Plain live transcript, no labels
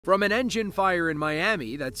From an engine fire in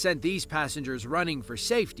Miami that sent these passengers running for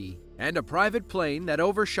safety, and a private plane that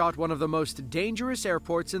overshot one of the most dangerous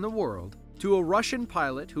airports in the world, to a Russian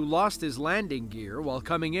pilot who lost his landing gear while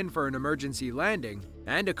coming in for an emergency landing,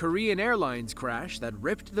 and a Korean Airlines crash that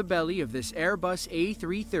ripped the belly of this Airbus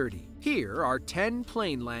A330. Here are 10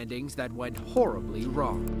 plane landings that went horribly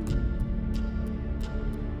wrong.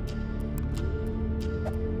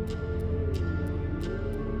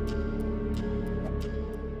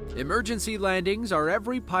 Emergency landings are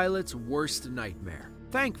every pilot's worst nightmare.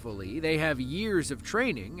 Thankfully, they have years of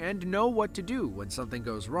training and know what to do when something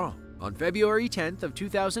goes wrong. On February 10th of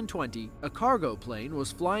 2020, a cargo plane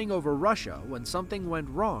was flying over Russia when something went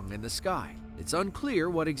wrong in the sky. It's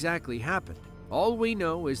unclear what exactly happened. All we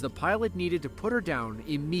know is the pilot needed to put her down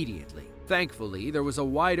immediately. Thankfully, there was a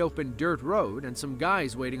wide-open dirt road and some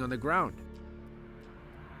guys waiting on the ground.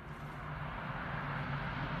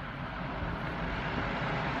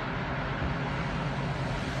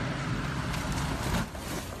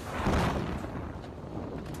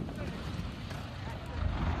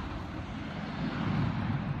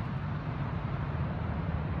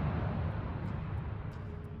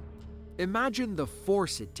 Imagine the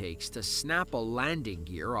force it takes to snap a landing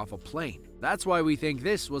gear off a plane. That's why we think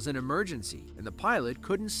this was an emergency, and the pilot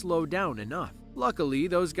couldn't slow down enough. Luckily,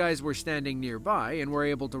 those guys were standing nearby and were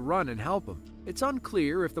able to run and help him. It's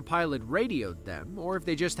unclear if the pilot radioed them or if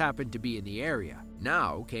they just happened to be in the area.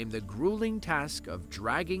 Now came the grueling task of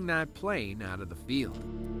dragging that plane out of the field.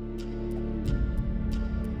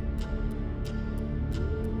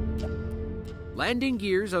 Landing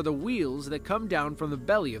gears are the wheels that come down from the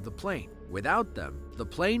belly of the plane. Without them, the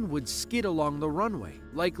plane would skid along the runway,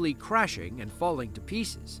 likely crashing and falling to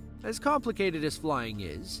pieces. As complicated as flying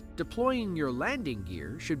is, deploying your landing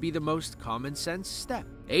gear should be the most common sense step.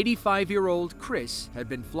 85-year-old Chris had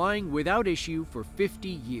been flying without issue for 50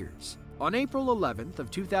 years. On April 11th of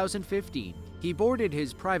 2015, he boarded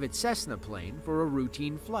his private Cessna plane for a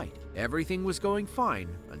routine flight. Everything was going fine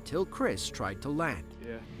until Chris tried to land.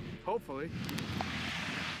 Yeah. Hopefully.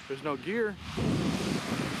 There's no gear.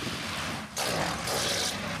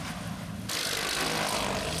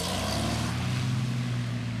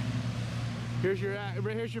 Here's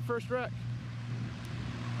your first wreck.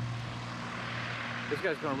 This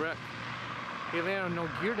guy's gonna wreck. He landed on no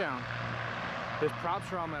gear down. His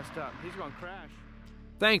props are all messed up. He's gonna crash.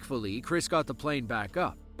 Thankfully, Chris got the plane back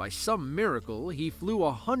up. By some miracle, he flew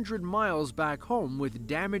 100 miles back home with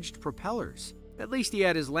damaged propellers. At least he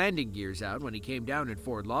had his landing gears out when he came down in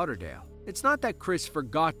Fort Lauderdale. It's not that Chris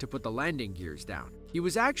forgot to put the landing gears down. He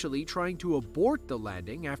was actually trying to abort the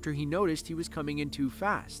landing after he noticed he was coming in too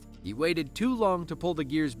fast. He waited too long to pull the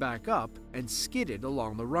gears back up and skidded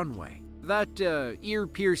along the runway. That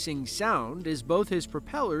ear-piercing sound is both his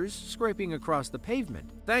propellers scraping across the pavement.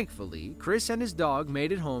 Thankfully, Chris and his dog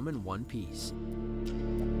made it home in one piece.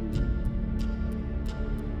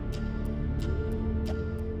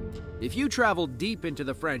 If you travel deep into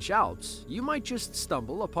the French Alps, you might just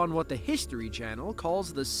stumble upon what the History Channel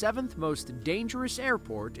calls the 7th most dangerous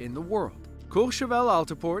airport in the world. Courchevel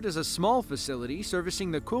Altiport is a small facility servicing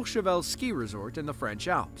the Courchevel ski resort in the French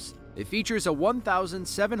Alps. It features a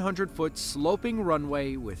 1,700-foot sloping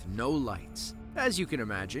runway with no lights. As you can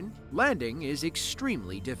imagine, landing is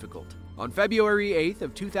extremely difficult. On February 8th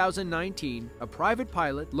of 2019, a private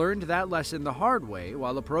pilot learned that lesson the hard way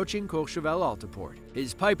while approaching Courchevel Altiport.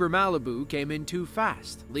 His Piper Malibu came in too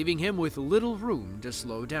fast, leaving him with little room to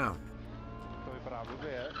slow down.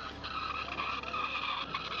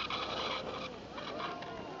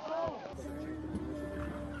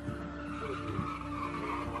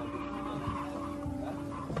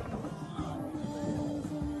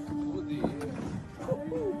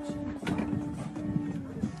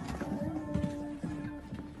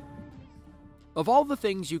 Of all the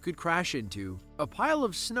things you could crash into, a pile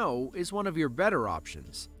of snow is one of your better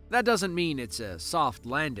options. That doesn't mean it's a soft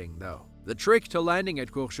landing, though. The trick to landing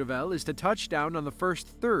at Courchevel is to touch down on the first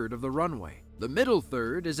third of the runway. The middle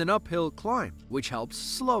third is an uphill climb, which helps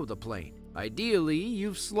slow the plane. Ideally,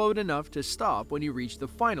 you've slowed enough to stop when you reach the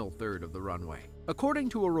final third of the runway. According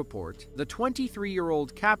to a report, the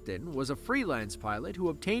 23-year-old captain was a freelance pilot who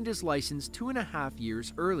obtained his license 2.5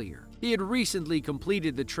 years earlier. He had recently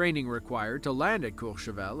completed the training required to land at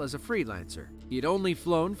Courchevel as a freelancer. He had only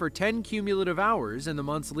flown for 10 cumulative hours in the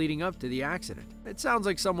months leading up to the accident. It sounds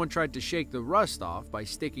like someone tried to shake the rust off by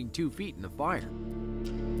sticking 2 feet in the fire.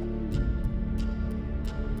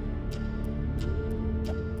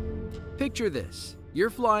 Picture this. You're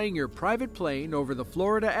flying your private plane over the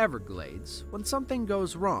Florida Everglades when something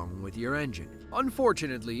goes wrong with your engine.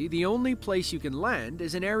 Unfortunately, the only place you can land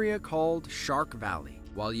is an area called Shark Valley.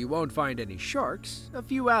 While you won't find any sharks, a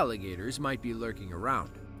few alligators might be lurking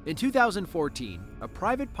around. In 2014, a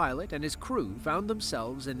private pilot and his crew found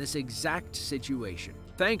themselves in this exact situation.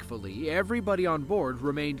 Thankfully, everybody on board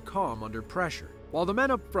remained calm under pressure. While the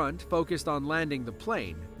men up front focused on landing the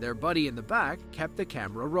plane, their buddy in the back kept the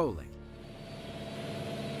camera rolling.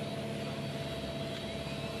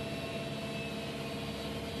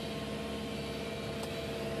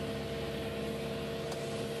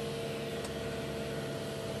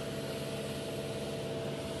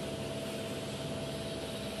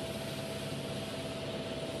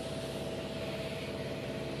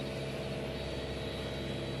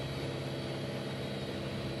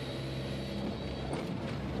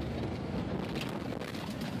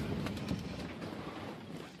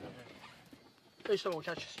 Listo,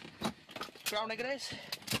 muchachos. Ground egres.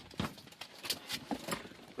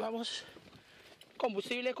 Vamos.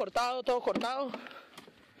 Combustible cortado, todo cortado.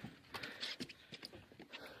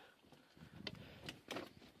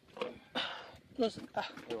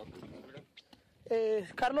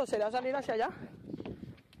 Carlos, ¿será salir hacia allá?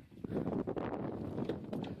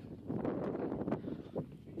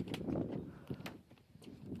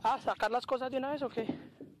 ¿Sacar las cosas de una vez o qué?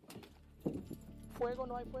 Fuego,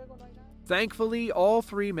 no hay fuego, no hay nada. Thankfully, all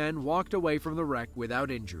three men walked away from the wreck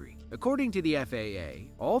without injury. According to the FAA,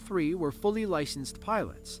 all three were fully licensed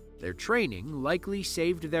pilots. Their training likely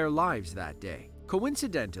saved their lives that day.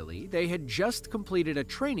 Coincidentally, they had just completed a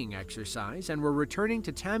training exercise and were returning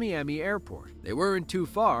to Tamiami Airport. They weren't too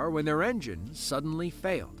far when their engine suddenly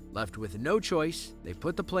failed. Left with no choice, they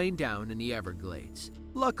put the plane down in the Everglades.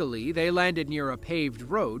 Luckily, they landed near a paved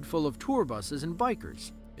road full of tour buses and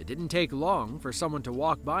bikers. It didn't take long for someone to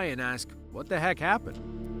walk by and ask, what the heck happened?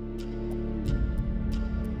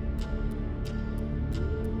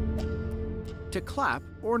 To clap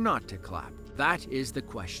or not to clap? That is the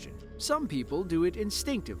question. Some people do it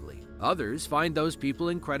instinctively. Others find those people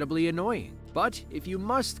incredibly annoying. But if you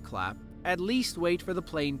must clap, at least wait for the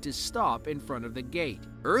plane to stop in front of the gate.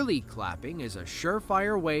 Early clapping is a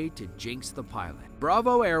surefire way to jinx the pilot.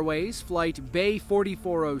 Bravo Airways flight Bay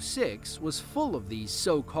 4406 was full of these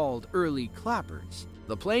so-called early clappers.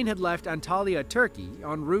 The plane had left Antalya, Turkey,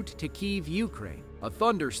 en route to Kyiv, Ukraine. A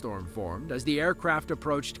thunderstorm formed as the aircraft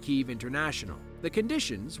approached Kyiv International. The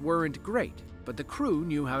conditions weren't great, but the crew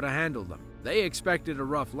knew how to handle them. They expected a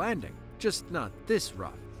rough landing, just not this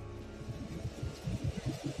rough.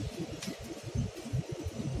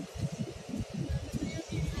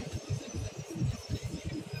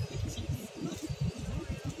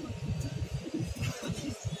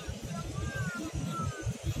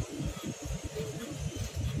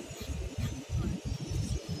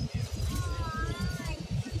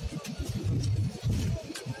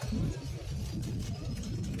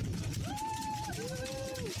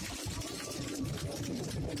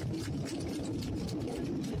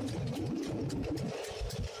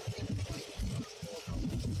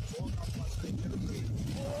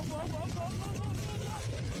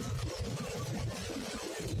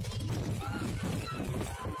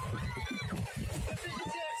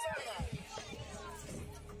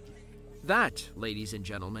 That, ladies and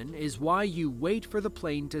gentlemen, is why you wait for the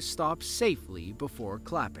plane to stop safely before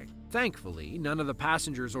clapping. Thankfully, none of the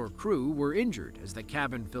passengers or crew were injured as the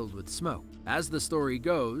cabin filled with smoke. As the story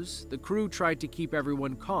goes, the crew tried to keep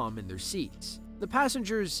everyone calm in their seats. The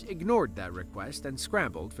passengers ignored that request and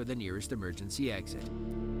scrambled for the nearest emergency exit.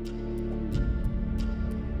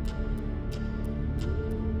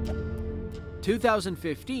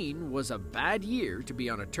 "2015 was a bad year to be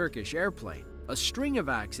on a Turkish airplane. A string of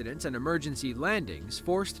accidents and emergency landings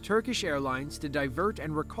forced Turkish Airlines to divert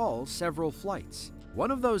and recall several flights. One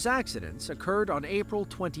of those accidents occurred on April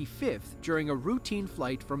 25th during a routine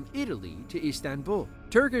flight from Italy to Istanbul.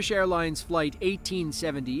 Turkish Airlines Flight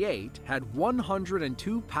 1878 had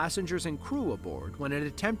 102 passengers and crew aboard when it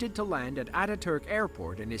attempted to land at Ataturk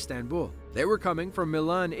Airport in Istanbul. They were coming from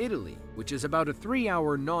Milan, Italy, which is about a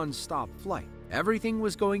 3-hour non-stop flight. Everything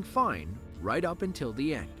was going fine right up until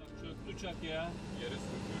the end. Uçak ya. Yere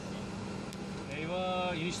sürtüyor şu an.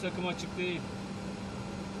 Eyvah, iniş takım açık değil.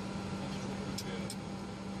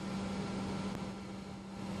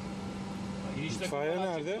 İniş takımı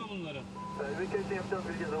nerede? Bunların.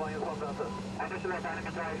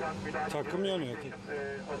 Takım yanıyor.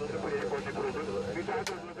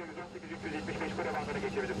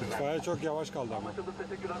 İtfaiye çok yavaş kaldı ama.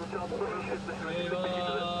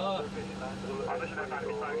 Eyvah.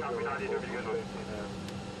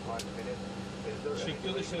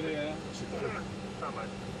 Çıktı dışarıya.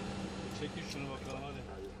 Çekin şunu bakalım hadi.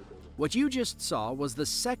 What you just saw was the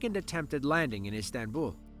second attempted landing in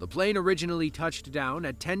Istanbul. The plane originally touched down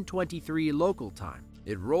at 10:23 local time.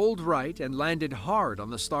 It rolled right and landed hard on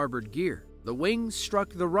the starboard gear. The wings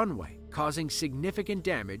struck the runway, causing significant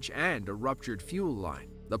damage and a ruptured fuel line.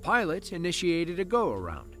 The pilot initiated a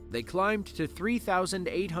go-around. They climbed to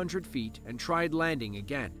 3,800 feet and tried landing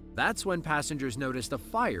again. That's when passengers noticed a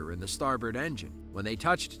fire in the starboard engine. When they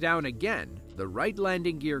touched down again, the right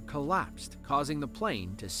landing gear collapsed, causing the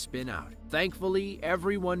plane to spin out. Thankfully,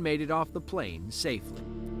 everyone made it off the plane safely.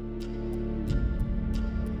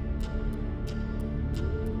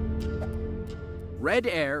 Red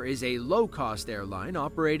Air is a low-cost airline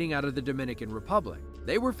operating out of the Dominican Republic.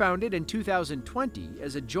 They were founded in 2020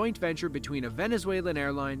 as a joint venture between a Venezuelan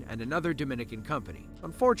airline and another Dominican company.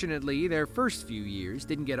 Unfortunately, their first few years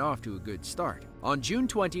didn't get off to a good start. On June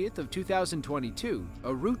 20th of 2022,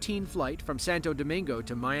 a routine flight from Santo Domingo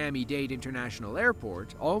to Miami-Dade International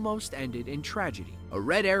Airport almost ended in tragedy. A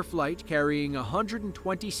Red Air flight carrying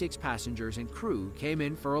 126 passengers and crew came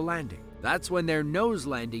in for a landing. That's when their nose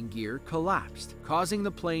landing gear collapsed, causing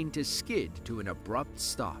the plane to skid to an abrupt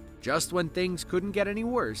stop. Just when things couldn't get any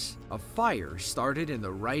worse, a fire started in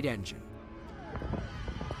the right engine.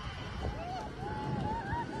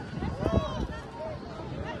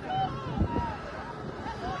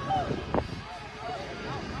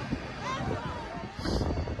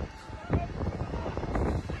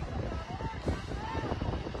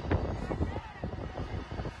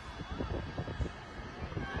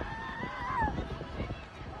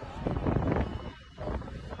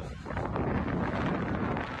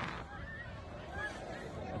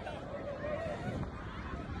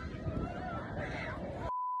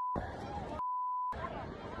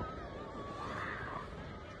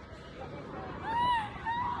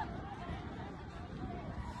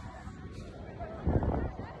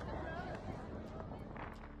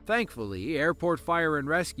 Thankfully, airport fire and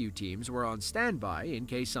rescue teams were on standby in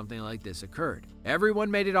case something like this occurred.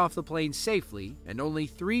 Everyone made it off the plane safely, and only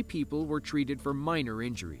 3 people were treated for minor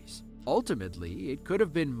injuries. Ultimately, it could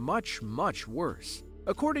have been much, much worse.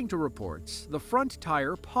 According to reports, the front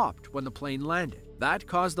tire popped when the plane landed. That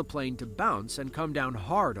caused the plane to bounce and come down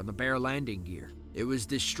hard on the bare landing gear. It was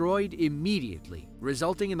destroyed immediately,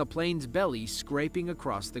 resulting in the plane's belly scraping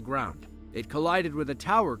across the ground. It collided with a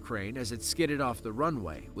tower crane as it skidded off the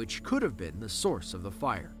runway, which could have been the source of the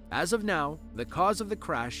fire. As of now, the cause of the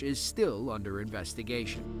crash is still under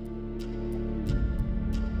investigation.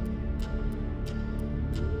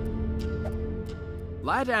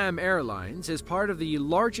 LATAM Airlines is part of the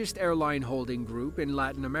largest airline holding group in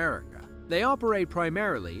Latin America. They operate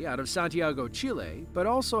primarily out of Santiago, Chile, but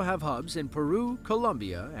also have hubs in Peru,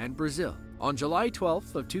 Colombia, and Brazil. On July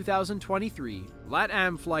 12th of 2023,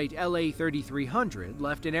 LATAM flight LA 3300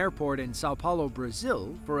 left an airport in Sao Paulo,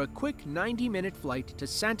 Brazil for a quick 90-minute flight to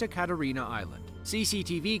Santa Catarina Island.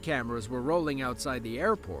 CCTV cameras were rolling outside the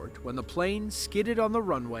airport when the plane skidded on the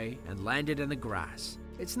runway and landed in the grass.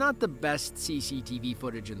 It's not the best CCTV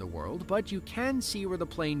footage in the world, but you can see where the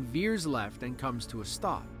plane veers left and comes to a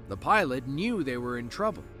stop. The pilot knew they were in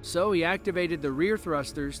trouble, so he activated the rear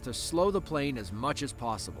thrusters to slow the plane as much as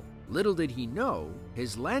possible. Little did he know,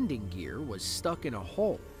 his landing gear was stuck in a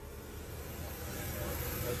hole.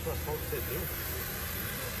 That's what folks say do.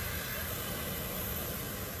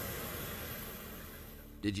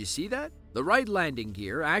 Did you see that? The right landing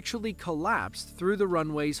gear actually collapsed through the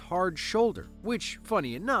runway's hard shoulder, which,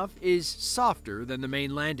 funny enough, is softer than the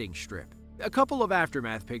main landing strip. A couple of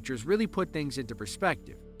aftermath pictures really put things into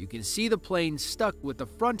perspective. You can see the plane stuck with the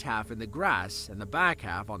front half in the grass and the back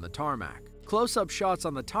half on the tarmac. Close-up shots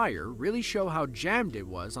on the tire really show how jammed it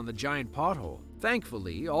was on the giant pothole.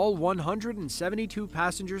 Thankfully, all 172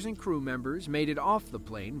 passengers and crew members made it off the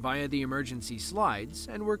plane via the emergency slides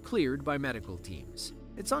and were cleared by medical teams.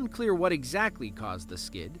 It's unclear what exactly caused the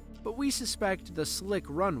skid, but we suspect the slick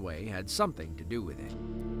runway had something to do with it.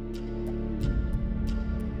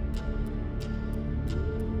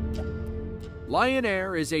 Lion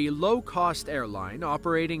Air is a low-cost airline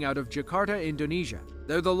operating out of Jakarta, Indonesia.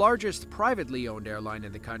 They're the largest privately owned airline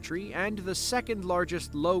in the country and the second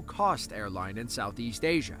largest low-cost airline in Southeast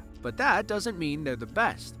Asia. But that doesn't mean they're the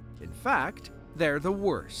best. In fact, they're the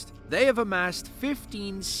worst. They have amassed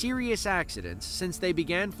 15 serious accidents since they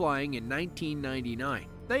began flying in 1999.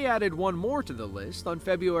 They added one more to the list on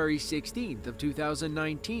February 16th of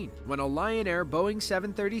 2019, when a Lion Air Boeing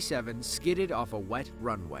 737 skidded off a wet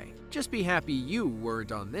runway. Just be happy you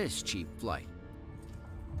weren't on this cheap flight.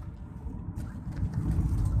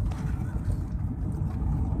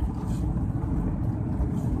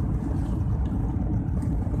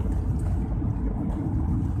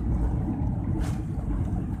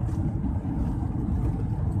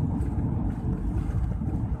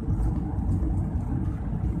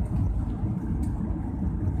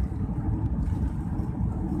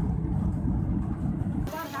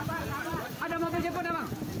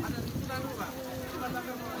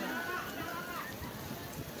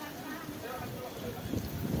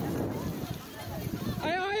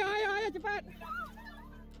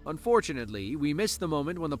 Unfortunately, we missed the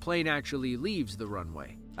moment when the plane actually leaves the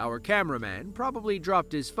runway. Our cameraman probably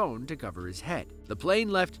dropped his phone to cover his head. The plane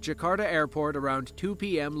left Jakarta Airport around 2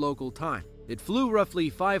 p.m. local time. It flew roughly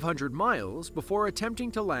 500 miles before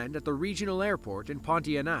attempting to land at the regional airport in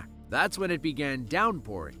Pontianak. That's when it began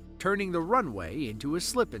downpouring, turning the runway into a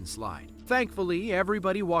slip and slide. Thankfully,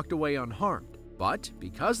 everybody walked away unharmed. But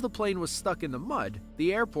because the plane was stuck in the mud,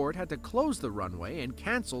 the airport had to close the runway and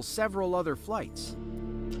cancel several other flights.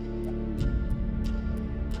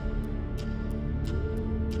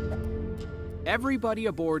 Everybody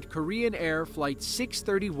aboard Korean Air Flight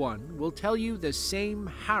 631 will tell you the same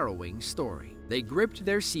harrowing story. They gripped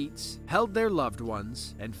their seats, held their loved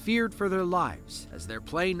ones, and feared for their lives as their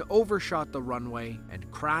plane overshot the runway and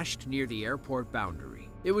crashed near the airport boundary.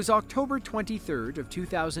 It was October 23rd of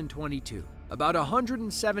 2022. About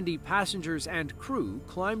 170 passengers and crew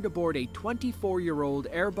climbed aboard a 24-year-old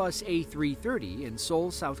Airbus A330 in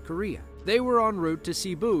Seoul, South Korea. They were en route to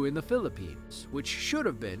Cebu in the Philippines, which should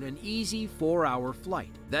have been an easy 4-hour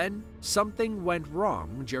flight. Then, something went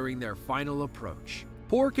wrong during their final approach.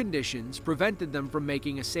 Poor conditions prevented them from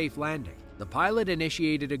making a safe landing. The pilot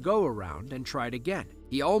initiated a go-around and tried again.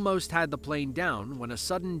 He almost had the plane down when a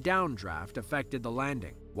sudden downdraft affected the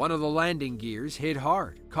landing. One of the landing gears hit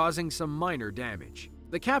hard, causing some minor damage.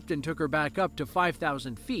 The captain took her back up to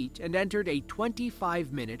 5,000 feet and entered a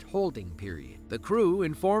 25-minute holding period. The crew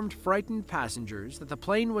informed frightened passengers that the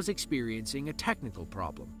plane was experiencing a technical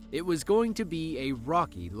problem. It was going to be a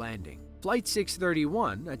rocky landing. Flight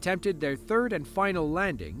 631 attempted their third and final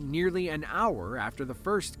landing nearly an hour after the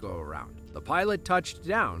first go-around. The pilot touched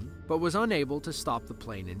down, but was unable to stop the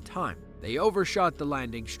plane in time. They overshot the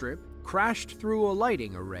landing strip, crashed through a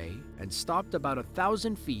lighting array, and stopped about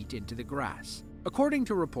 1,000 feet into the grass. According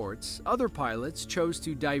to reports, other pilots chose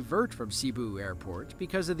to divert from Cebu Airport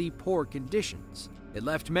because of the poor conditions. It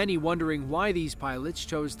left many wondering why these pilots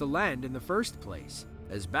chose to land in the first place.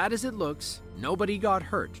 As bad as it looks, nobody got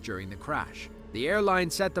hurt during the crash. The airline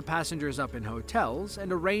set the passengers up in hotels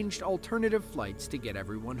and arranged alternative flights to get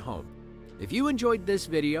everyone home. If you enjoyed this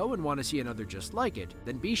video and want to see another just like it,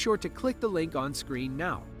 then be sure to click the link on screen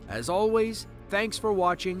now. As always, thanks for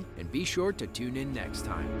watching and be sure to tune in next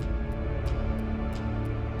time.